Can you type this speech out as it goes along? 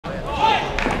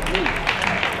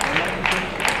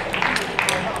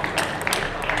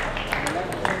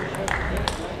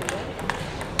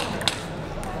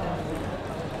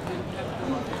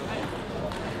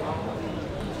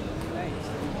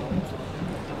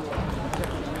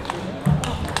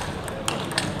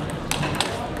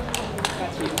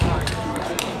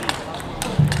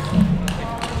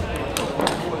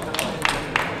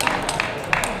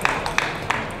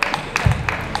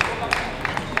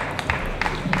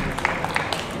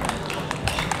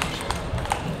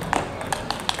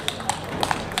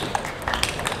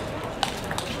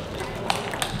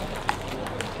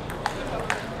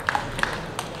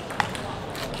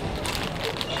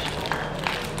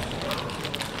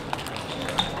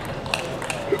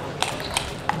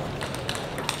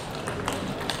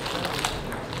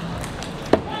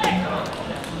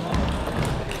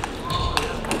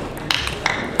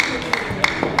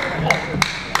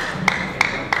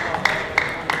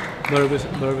Nervös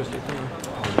lite nu.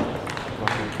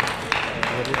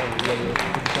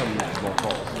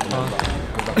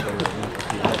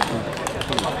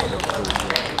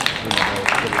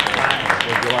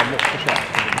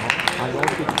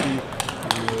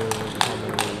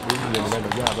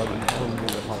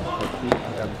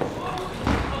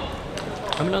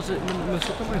 Ja, men alltså, men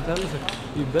så kan man inte heller säga.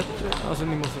 Det är ju bättre, alltså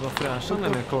ni måste vara fräscha när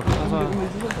ni är kort. Alltså, det är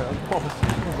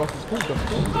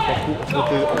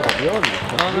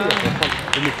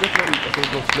mycket att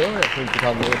de slöjar som inte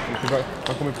kan,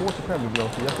 man kommer på sig själv ibland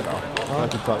så jättebra.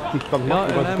 Titta på ja,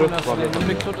 nej, men alltså, det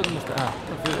är klart att du måste äta.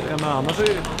 För, ja, men annars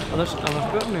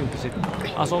behöver ni inte sitta.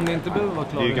 Alltså om ni inte behöver vara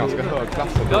klara. Det är ju ganska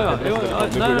högklassigt. Ja,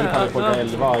 nu börjar vi på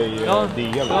 11 i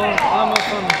DL. Ja, men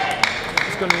fan.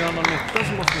 Ska ni göra någon nytta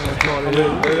så måste ni vara klara.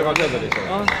 Det var det liksom.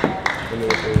 Ja.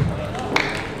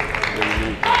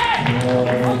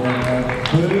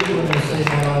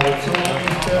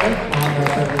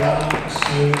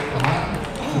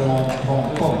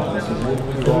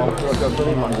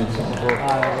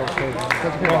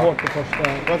 Jag har hårt på första.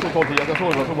 Jag såg 12-10, jag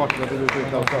såg det så vackert att det blev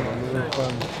utan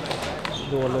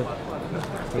dåligt.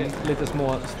 Lite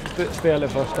små spel i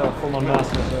första får man med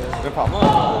sig. Det är fan vad...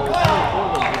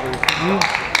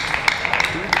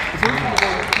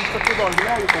 Det var en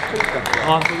grej på skiten.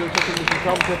 Ja. Så jag tycker lite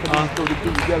framsätter och stod lite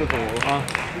tidigare på. Ja.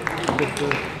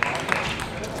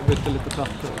 Bytte lite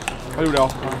plattor. Jag gjorde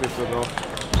jag. Ja,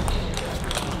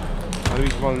 det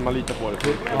visste man litar på det.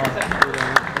 Ja,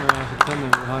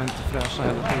 jag har inte fräscha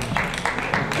hela tiden.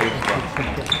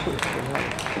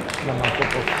 När man får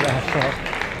på fräscha.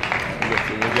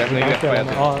 Det är rätt på en.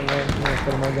 Ja, när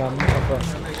ska de ha gamla.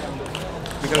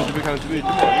 Du kan inte byta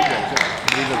med det.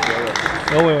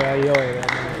 Jo, jag gör det.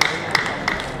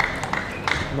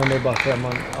 Men det är bara för att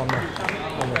man annars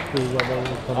krigar och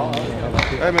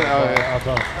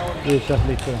alltså, det känns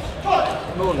lite...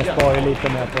 Jag sparar ju lite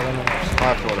mer på den. Ja,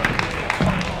 jag förstår det.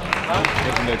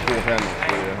 Det är 2 för en.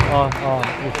 Ja,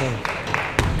 det finns.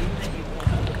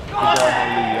 Det är han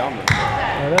Liam.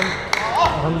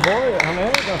 Han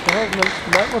är ganska hög, men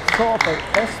däremot sa att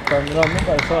Espen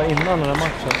Rönneberg sa innan den här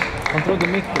matchen. Han trodde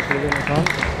Mikkel skulle vinna, så han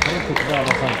tyckte det var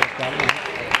samtidigt.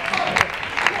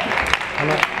 Han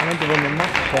har inte vunnit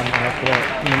matchen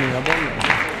med nya bollen.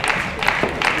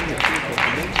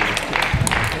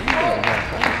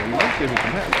 Det är mycket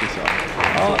som helst, liksom.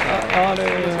 Ja, det är...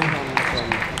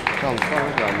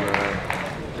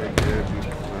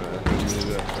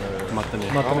 Mattené.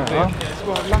 Ja. Det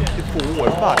ska ha lagt i 2 år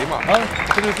varje match. Ja.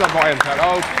 Så nu ska det vara en här.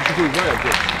 Ja, 27 år.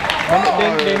 Men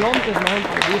det är någonting som har hänt.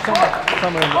 Det är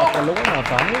samma med Barcelona. Han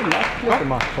har ju lagt lite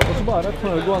matcher. Och så bara rätt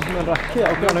nu går han som en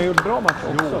raket. Och han har gjort bra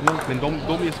matcher också. Men de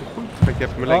är så sjukt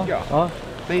effektiva med att lägga. Ja.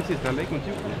 Det är inte sista lägg mot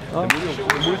jorden. Det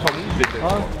borde ta emot lite.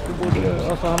 Ja, det borde...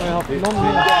 Alltså han har ju haft någon...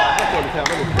 Jag får lite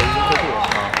hemma mot det.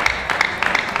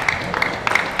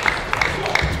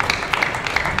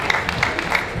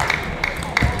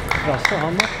 Rasse,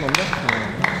 han mött någon bäst nu.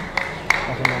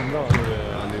 Alltså någon bra.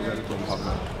 Han är väldigt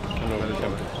omfattande. Han är väldigt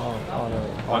kämpig.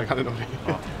 Ja, det kan det nog bli.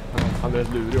 Han är rätt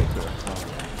lurig också.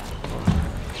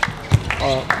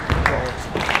 Ja.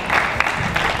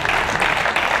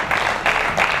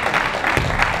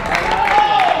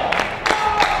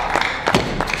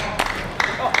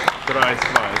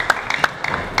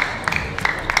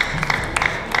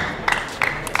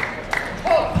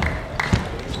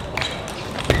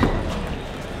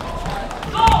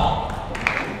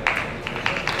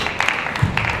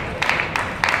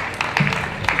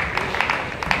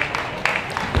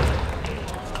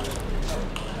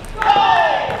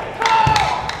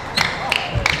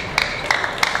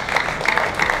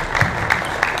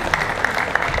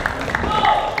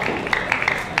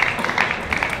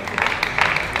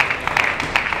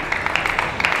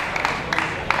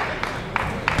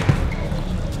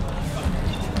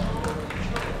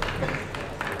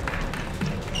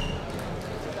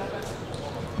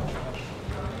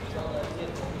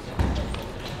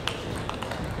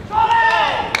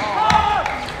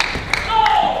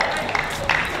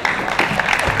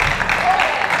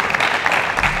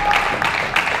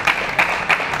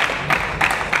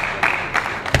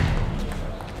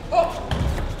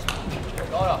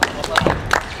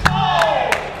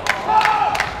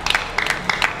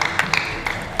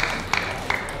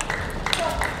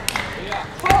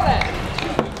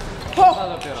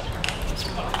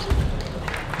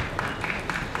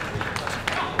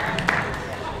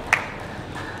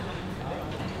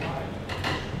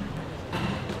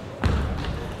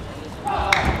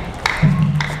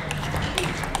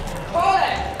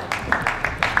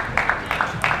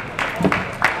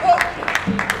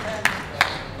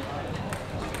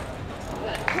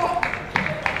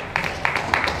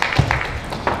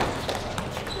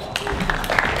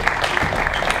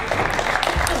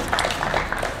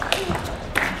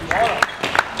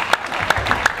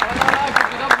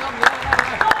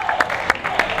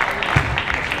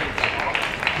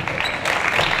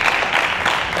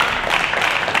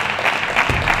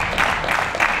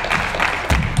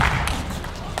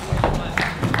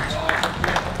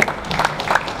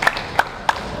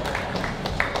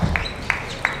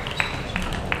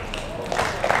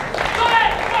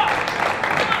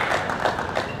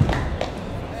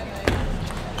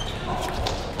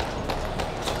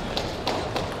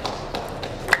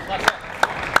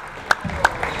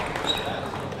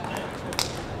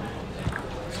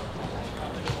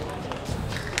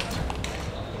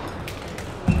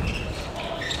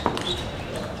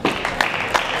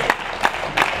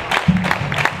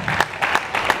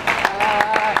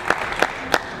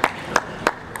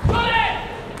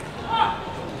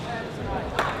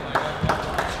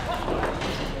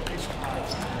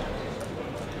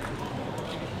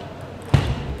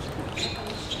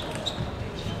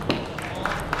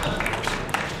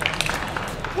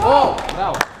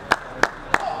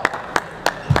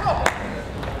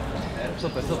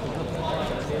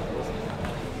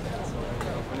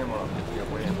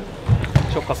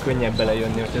 Sokkal könnyebb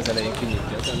belejönni, hogy az elején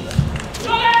kinyitja az ember.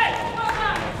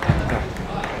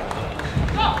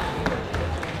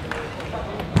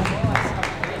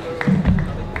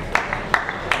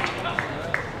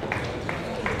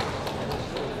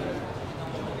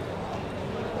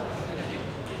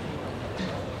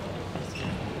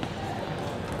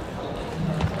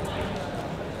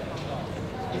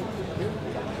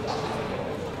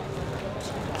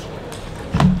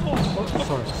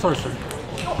 Sorry, sir.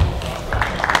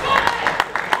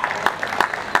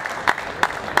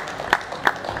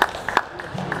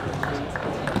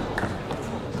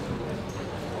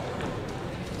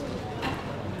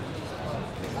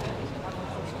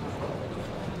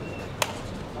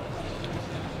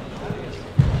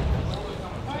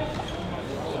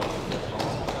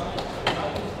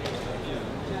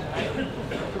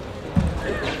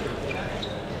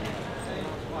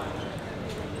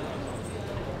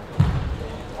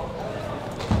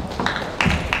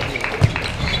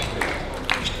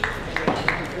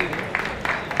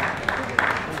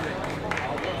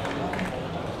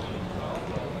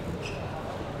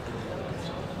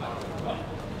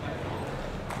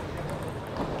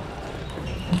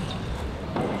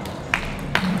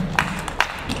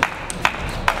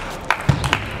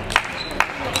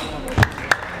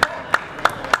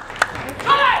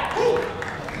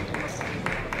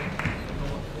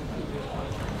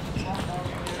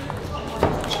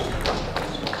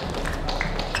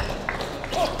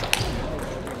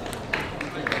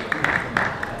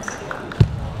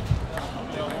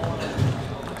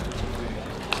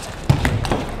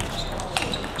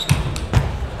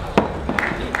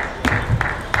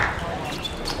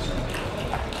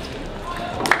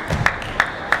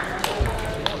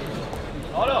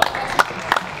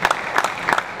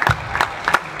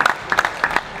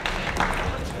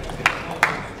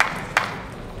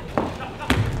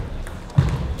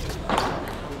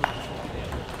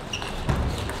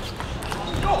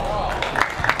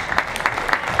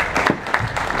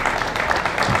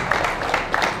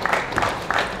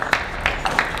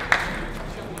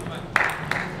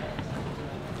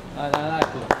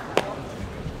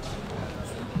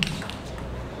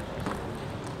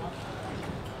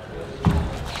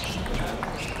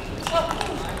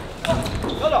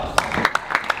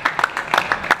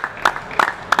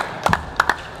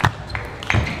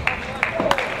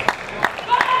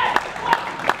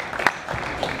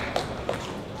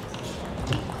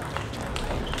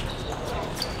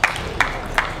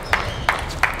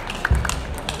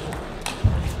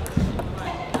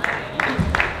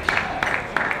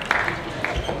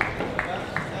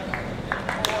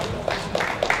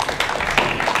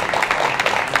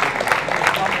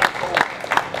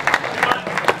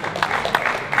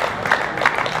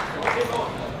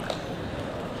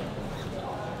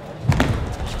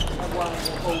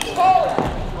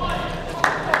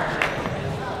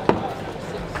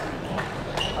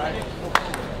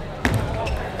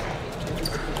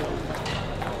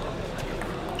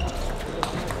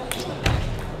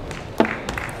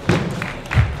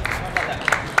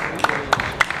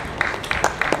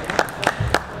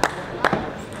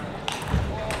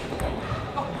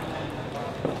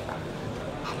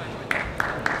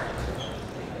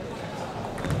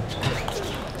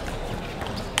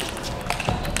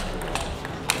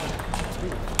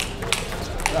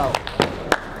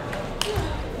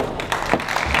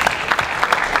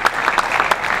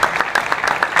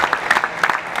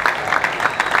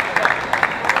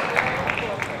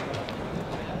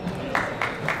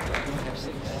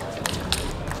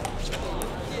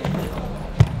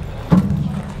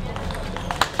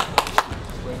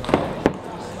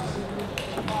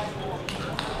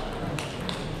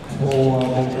 På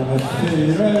bord nummer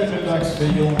 4 är det dags för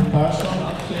Jon Persson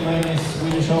att kliva in i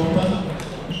Swedish Open.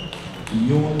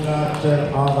 Jon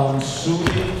möter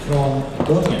SWE från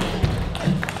Ungern.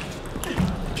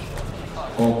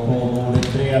 Och på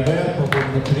bordet bredvid, på bord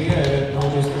nummer 3, är det ett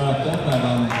nordiskt möte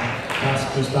mellan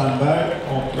Kasper Stanberg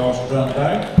och Lars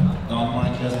Bröndberg,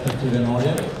 Danmark respektive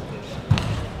Norge.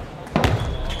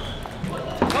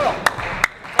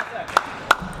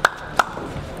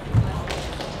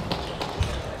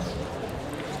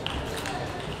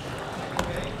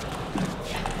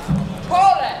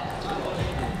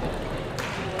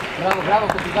 Bravo, bravo,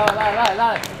 complicado, dale, dale,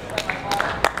 dale.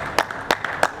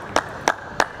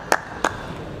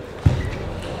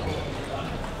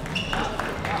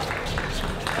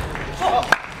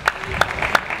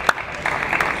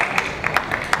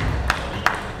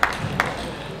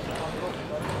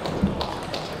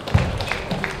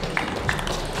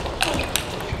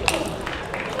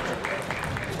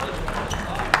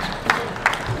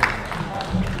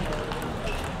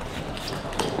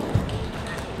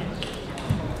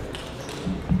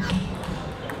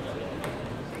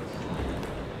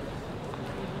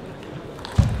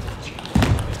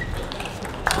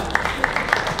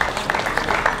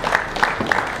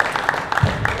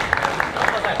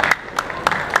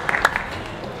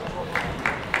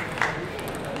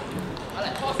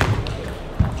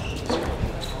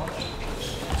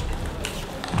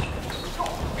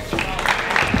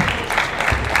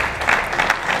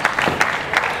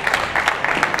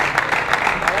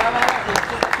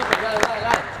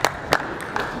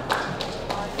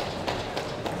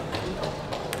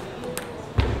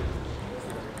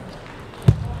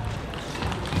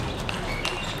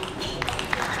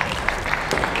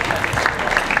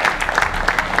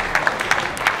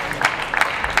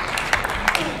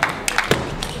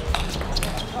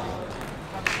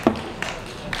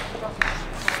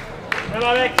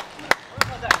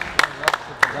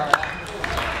 Dai,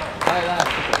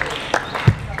 dai.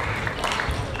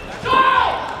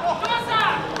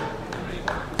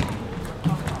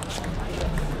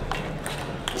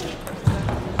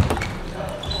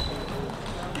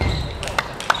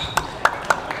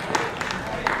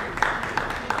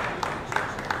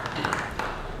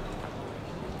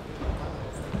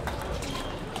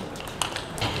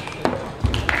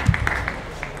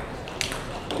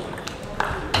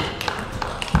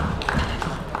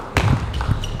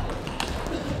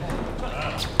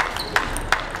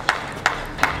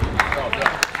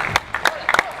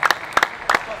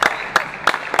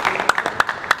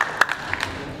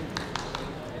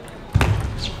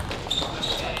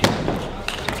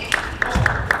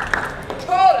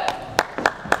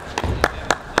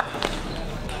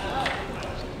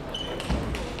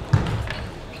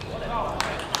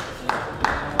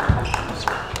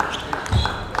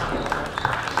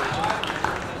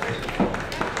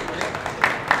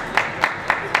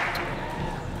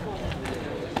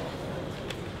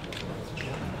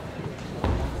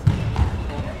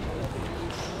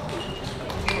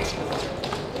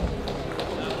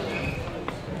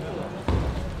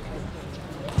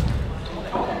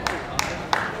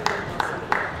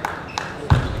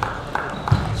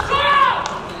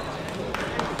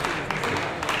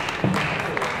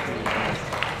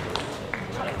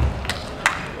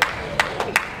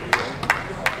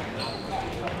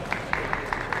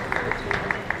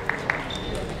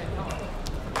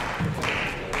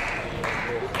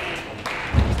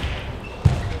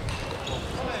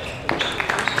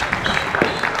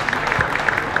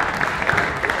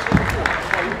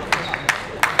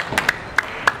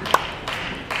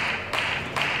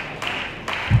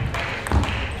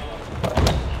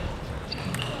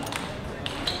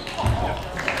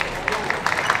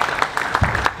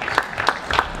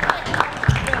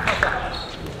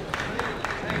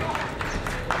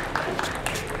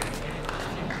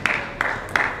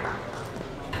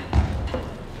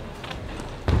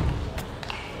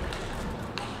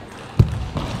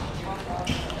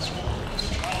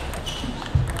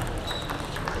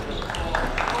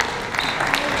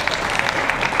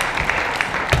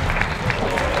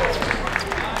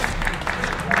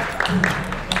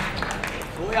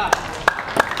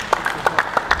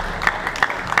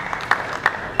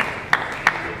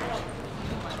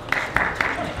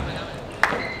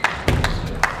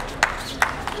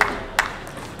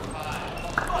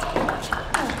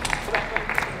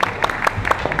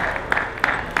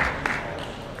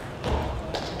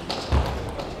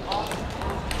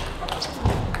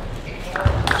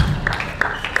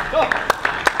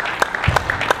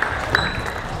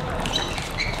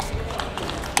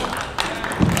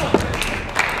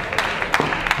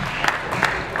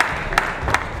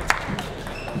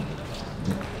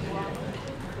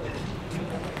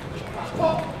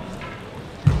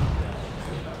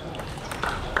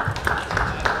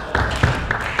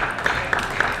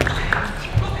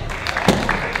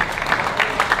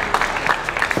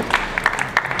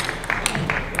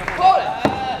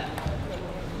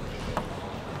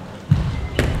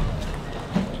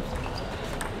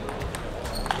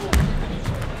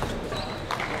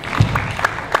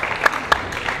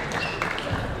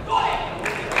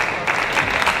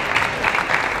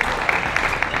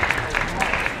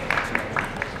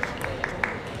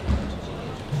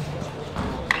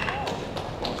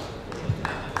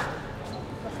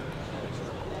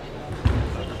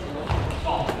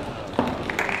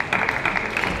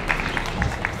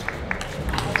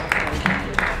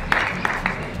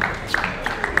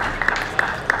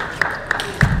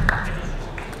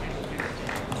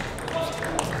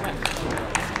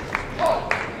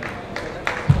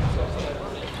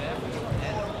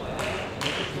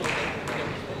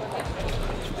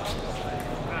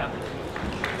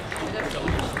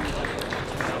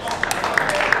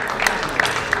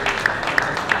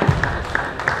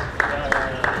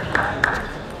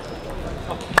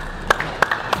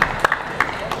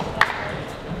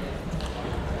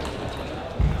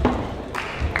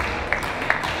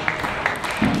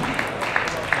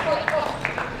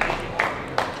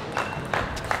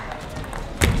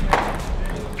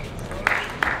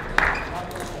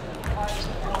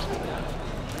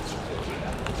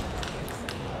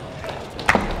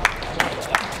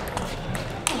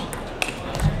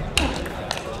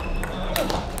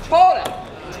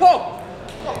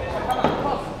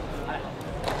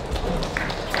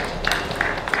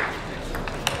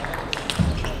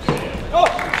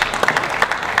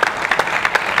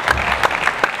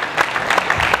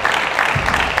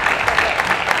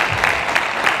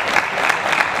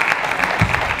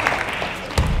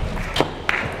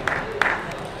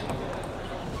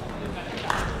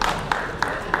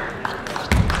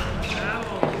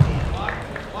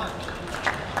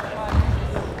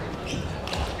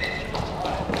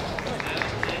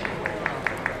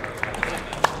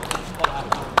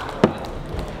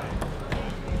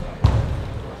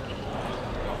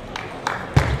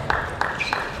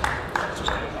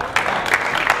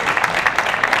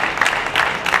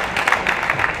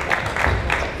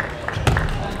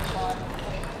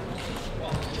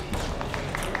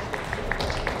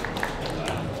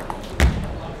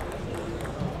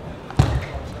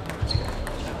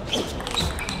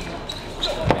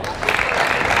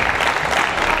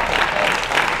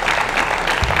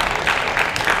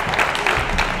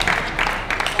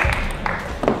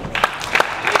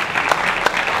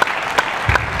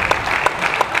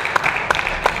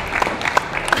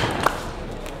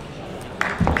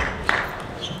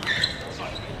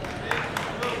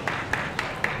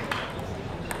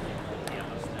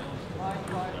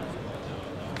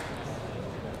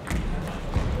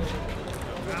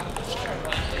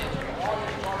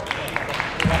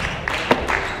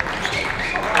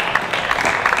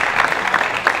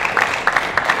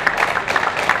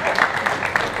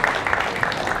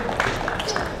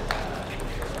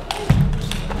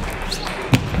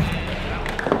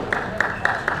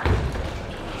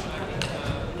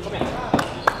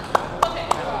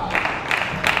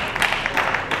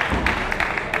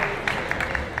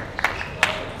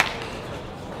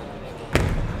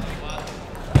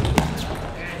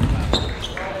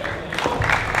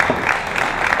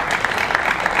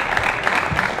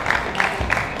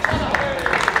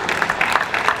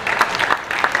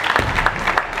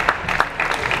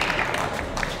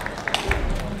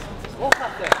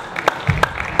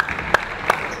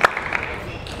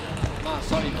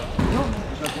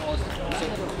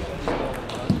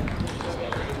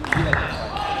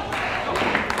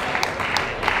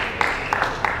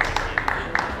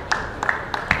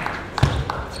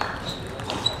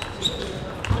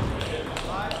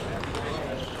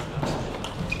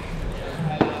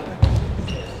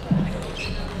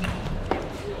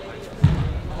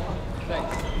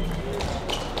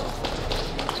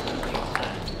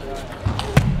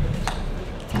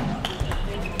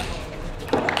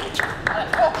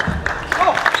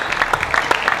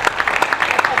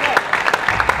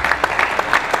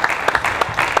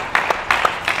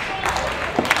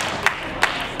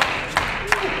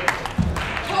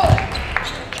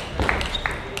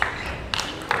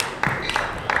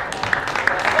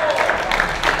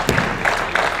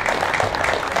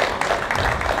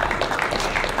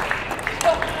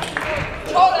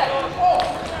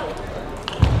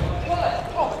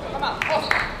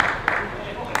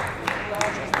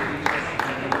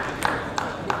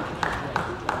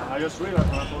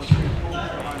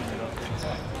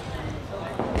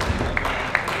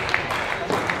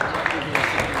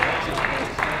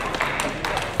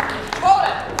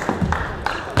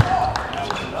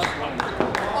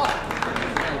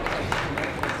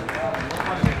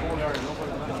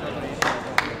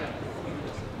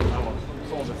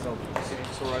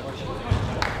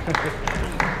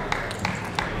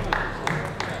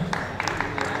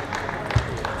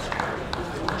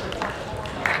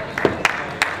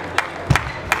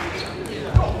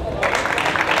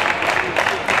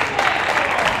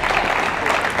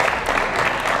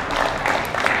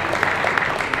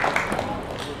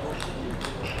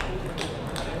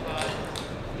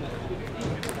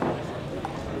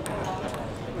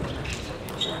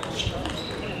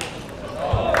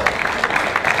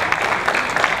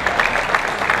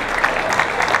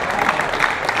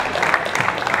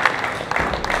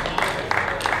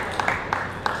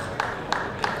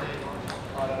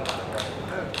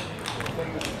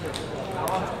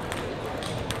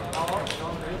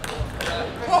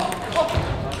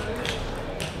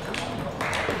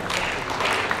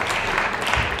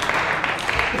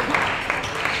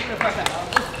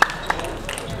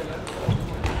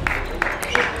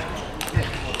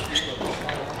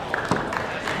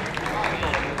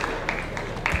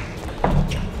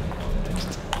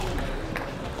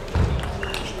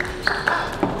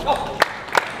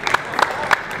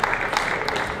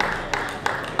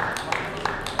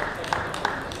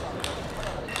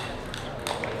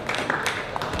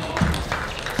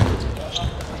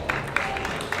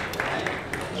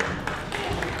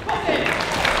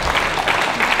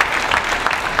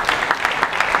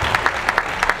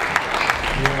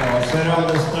 Så är det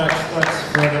alldeles strax dags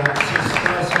för den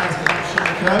sista svenska matchen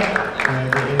ikväll.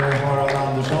 Det är Harald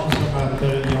Andersson som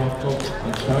möter Jakob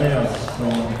PATTANTYUS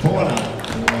från Polen.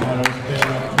 Och här har vi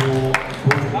spelat på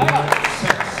bord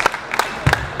 6.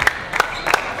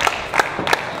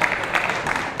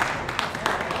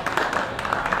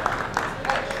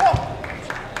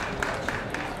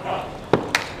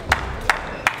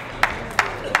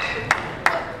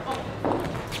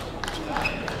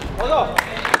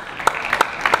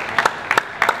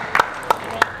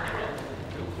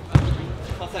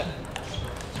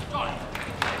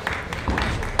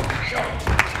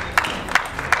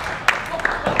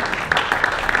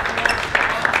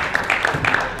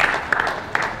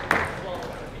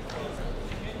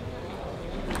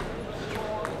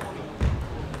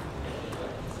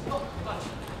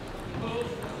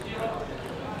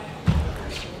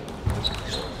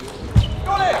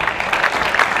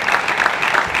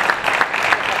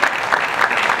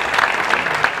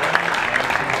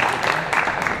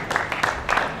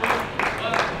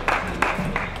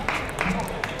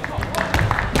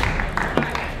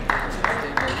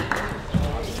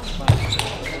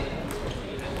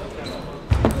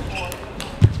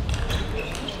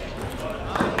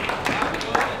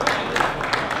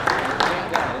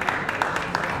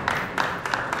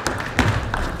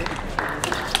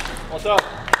 What's up?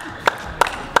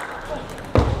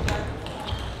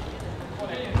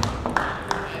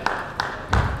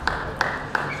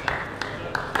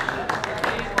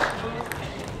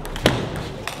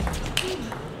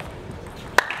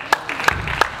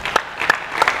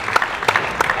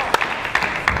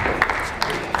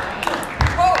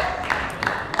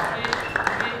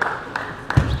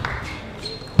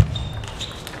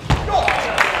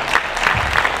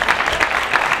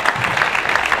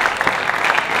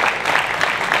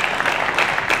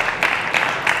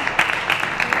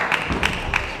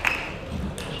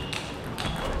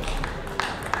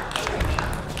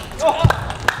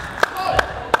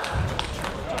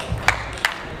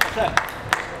 Oh!